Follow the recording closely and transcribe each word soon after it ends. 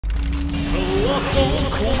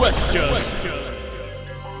musical question.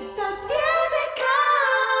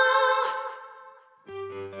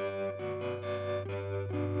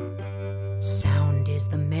 Sound is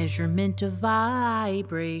the measurement of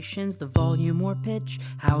vibrations, the volume or pitch,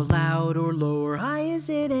 how loud or low or high is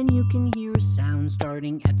it, and you can hear a sound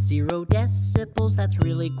starting at 0 decibels. That's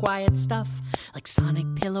really quiet stuff, like sonic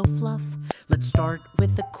pillow fluff. Let's start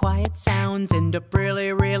with the quiet sounds, end up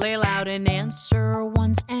really, really loud, and answer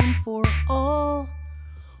once and for all.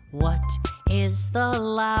 What is the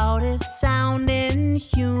loudest sound in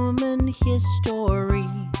human history?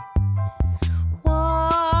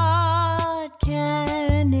 What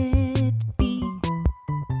can it be?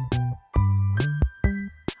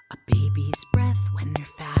 A baby's breath when they're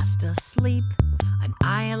fast asleep, an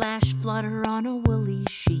eyelash flutter on a woolly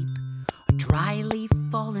sheep, a dry leaf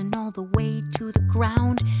falling all the way to the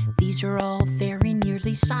ground. These are all very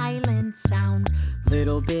nearly silent sounds.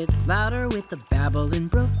 Little bit louder with the babbling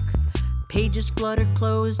brook, pages flutter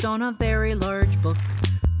closed on a very large book,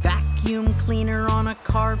 vacuum cleaner on a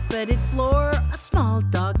carpeted floor, a small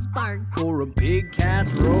dog's bark or a big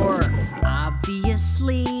cat's roar.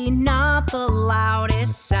 Obviously not the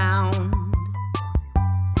loudest sound.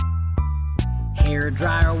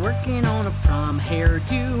 Hairdryer working on a prom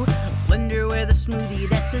hairdo, a blender with a smoothie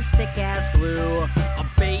that's as thick as glue, a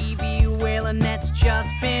baby wailing that's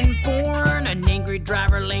just been born, an angry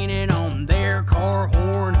driver leaning on their car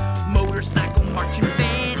horn, motorcycle marching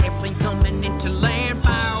band, airplane coming into land,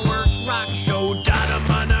 fireworks, rock show,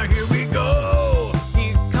 dynamite, now here we go.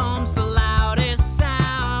 Here comes the loudest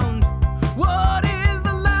sound. What is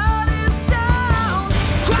the loudest sound?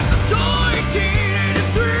 Crack a toy,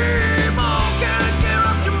 1883, volcanic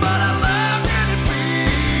eruption, but how loud can it be?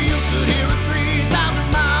 You could hear it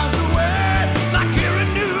 3,000 miles away, like here in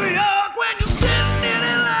New York when you're sitting in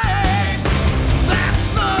LA. That's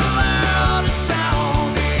the loudest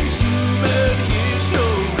sound in human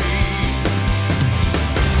history.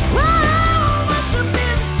 Wow, must have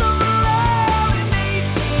been so loud in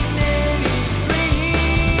 1883.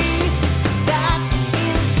 That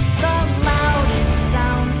is the loudest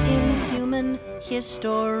sound in human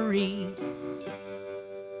history.